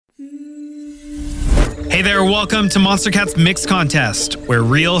Hey there, welcome to Monster Cat's Mix Contest, where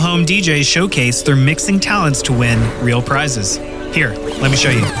real home DJs showcase their mixing talents to win real prizes. Here, let me show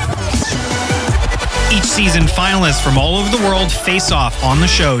you. Each season, finalists from all over the world face off on the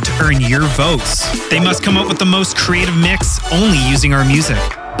show to earn your votes. They must come up with the most creative mix only using our music.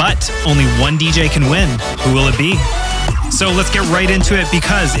 But only one DJ can win. Who will it be? So let's get right into it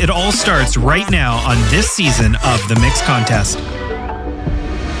because it all starts right now on this season of the Mix Contest.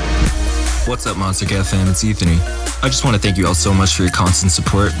 What's up, Monster Cat fam? It's Ethani. I just want to thank you all so much for your constant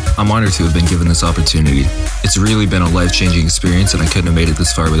support. I'm honored to have been given this opportunity. It's really been a life-changing experience and I couldn't have made it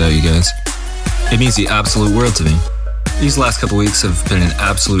this far without you guys. It means the absolute world to me. These last couple weeks have been an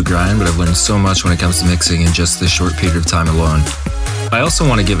absolute grind, but I've learned so much when it comes to mixing in just this short period of time alone. I also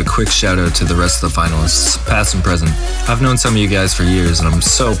want to give a quick shout out to the rest of the finalists, past and present. I've known some of you guys for years and I'm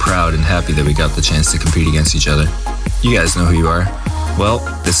so proud and happy that we got the chance to compete against each other. You guys know who you are. Well,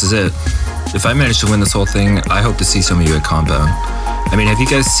 this is it. If I manage to win this whole thing, I hope to see some of you at Compound. I mean, have you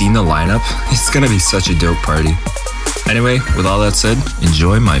guys seen the lineup? It's gonna be such a dope party. Anyway, with all that said,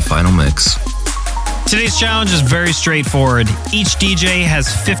 enjoy my final mix. Today's challenge is very straightforward. Each DJ has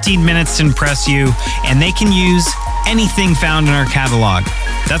 15 minutes to impress you, and they can use anything found in our catalog.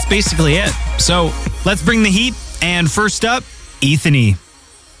 That's basically it. So let's bring the heat, and first up, Ethani.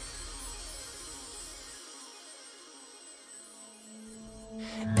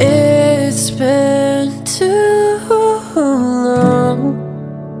 It's been too long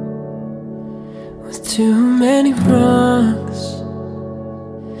with too many wrongs.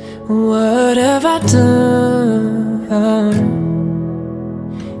 What have I done?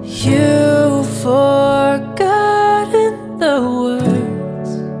 You've forgotten the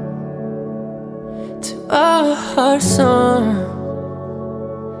words to our heart song,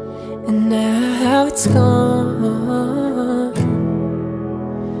 and now it's gone.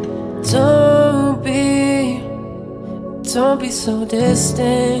 Don't be so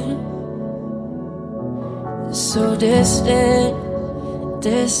distant, so distant,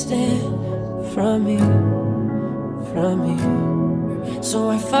 distant from me. So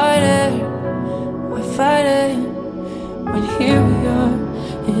I fight it, when here we are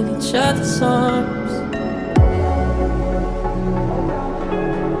in each other's arms.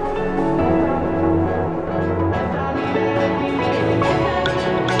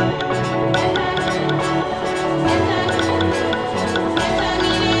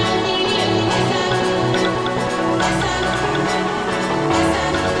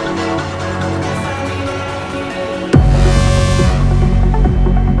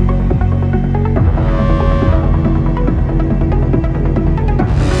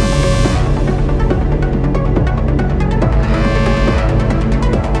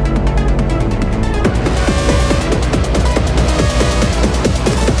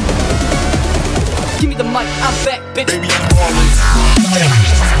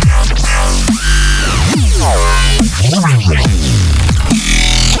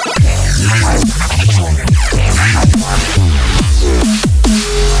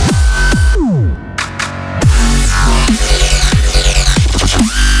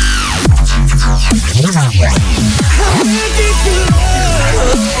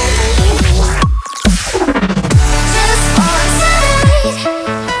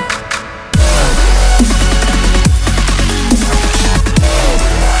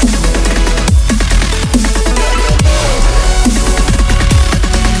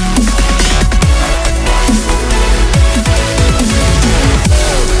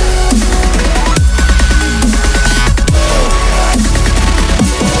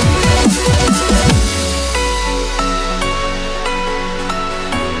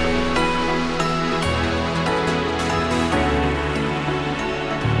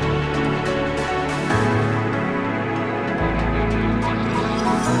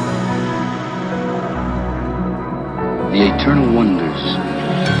 The eternal wonders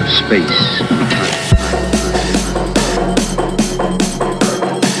of space and time.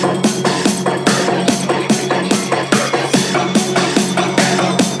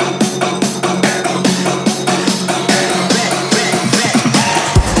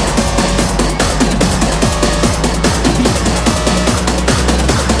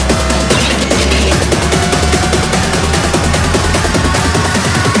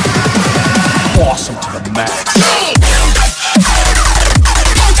 Awesome to the max.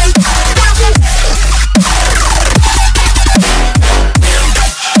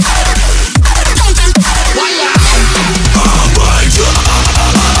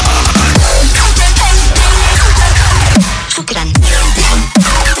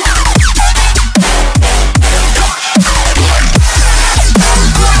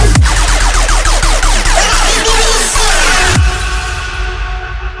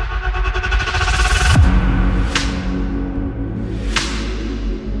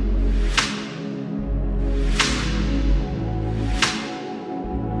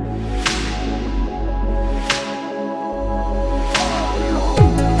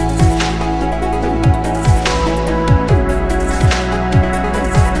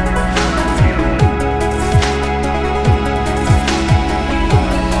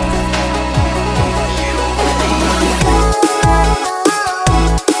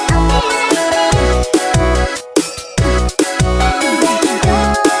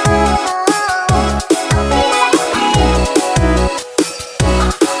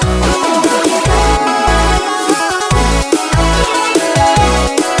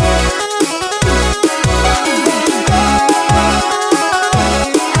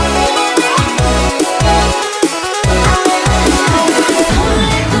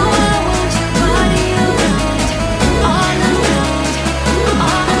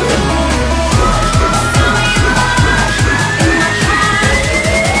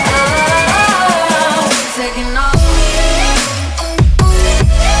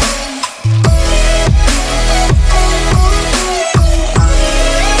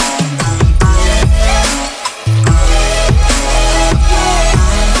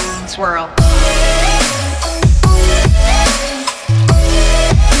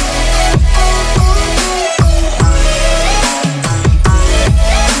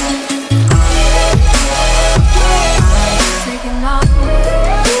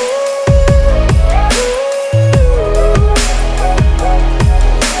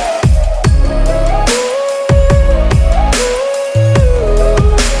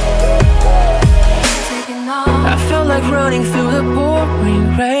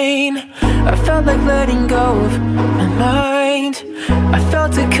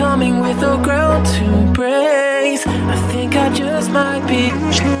 coming with no ground to embrace. I think I just might be.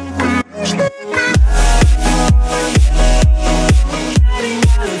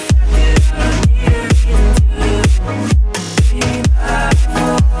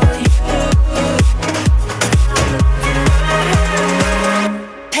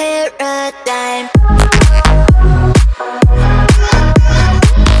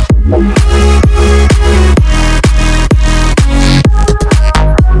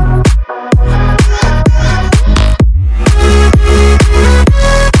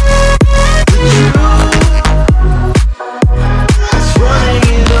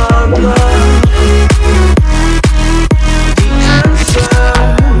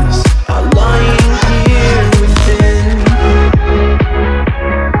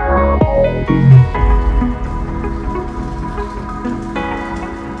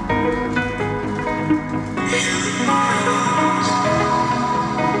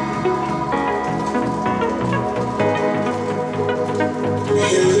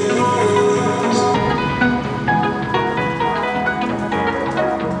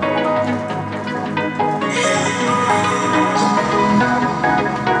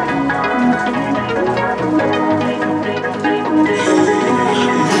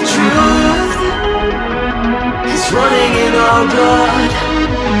 Running in our blood.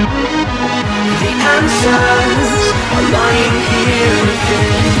 The answers are lying here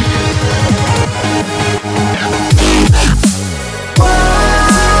within.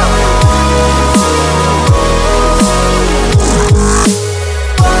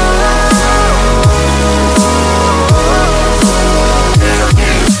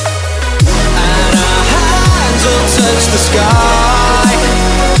 And our hands will touch the sky.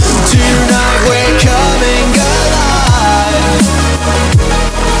 Tonight we're coming alive.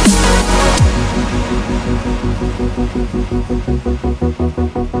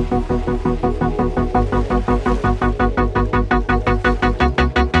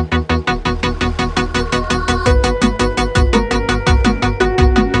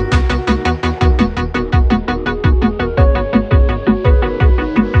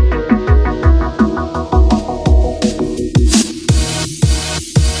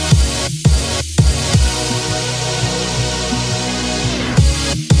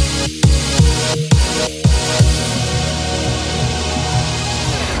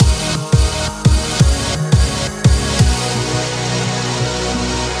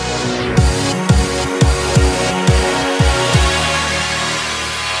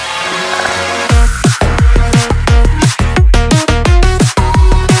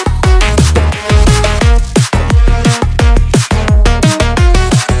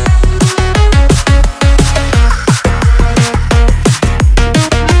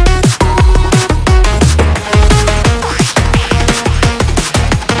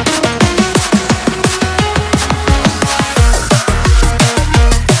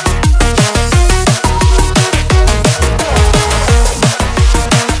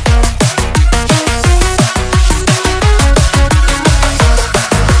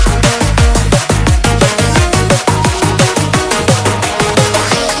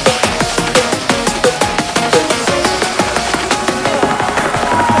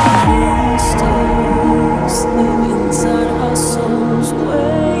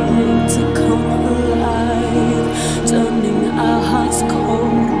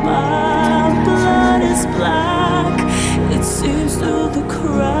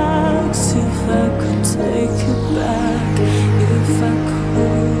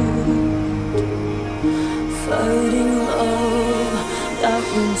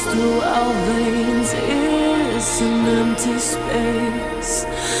 Through our veins is an empty space,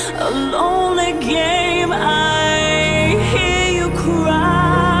 a lonely game. I hear you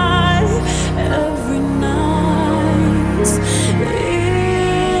cry every night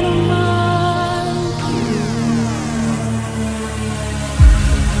in my room.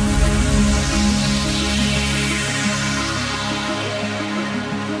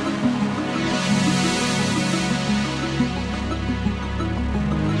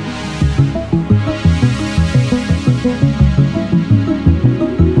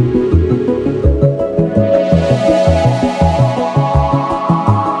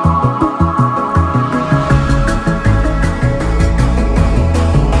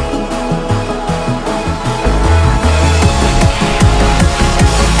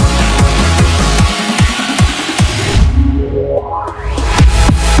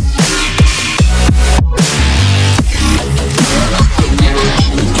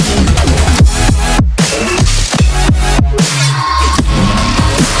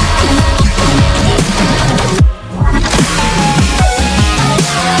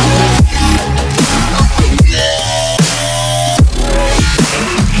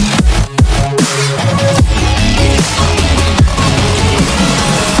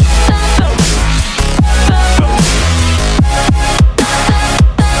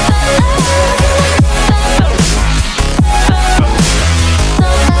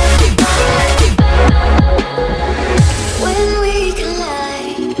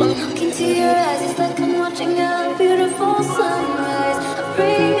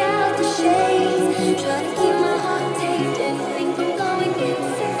 bring out the shades. Try to keep my heart tamed, anything from going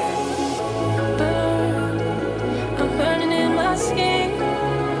insane. I'm burning in my skin.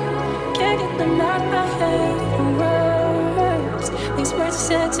 Can't get them out my head. Words, these words are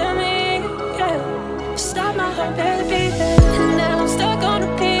said to me, yeah. Stop my heart barely beating, and now I'm stuck on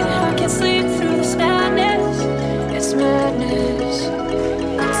repeat. I can't sleep through this madness. It's madness.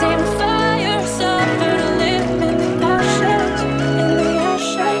 Same fire, suffer to live in the ashes, in the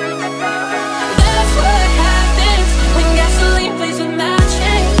ashes. That's what happens when gasoline plays with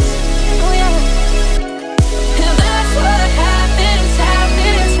matches. Oh yeah. And that's what happens.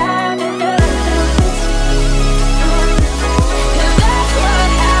 And that's what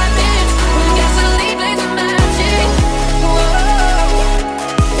happens when gasoline plays with matches. Whoa.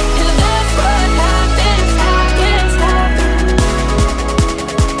 And that's what happens.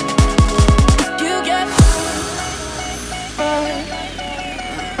 You get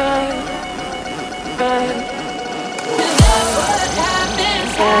burned. And that's what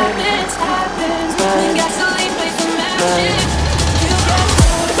happens when gasoline plays with matches. You get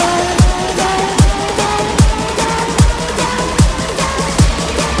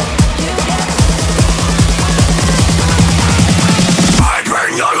I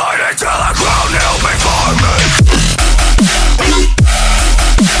bring the light into the ground, kneel before me.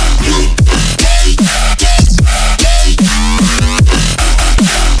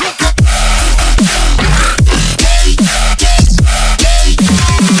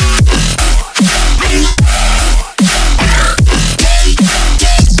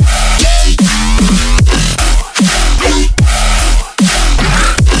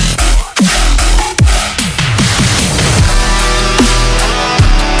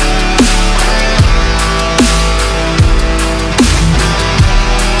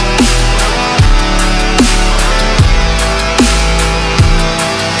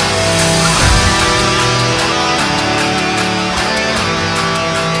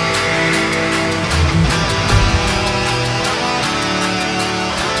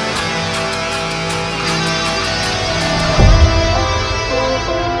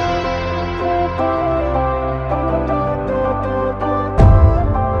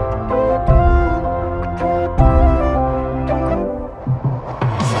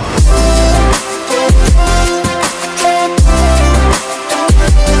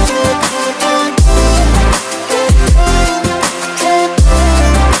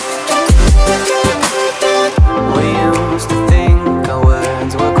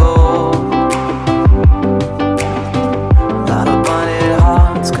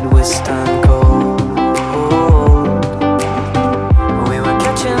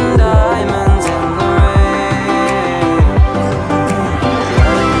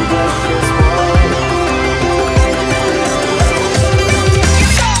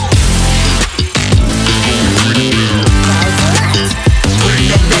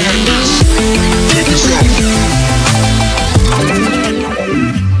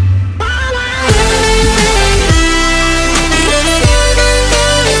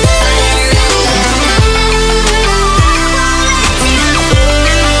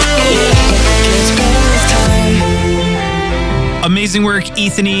 Amazing work,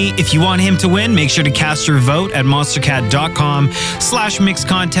 Ethani. If you want him to win, make sure to cast your vote at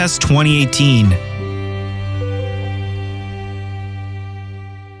monstercat.com/mixcontest2018.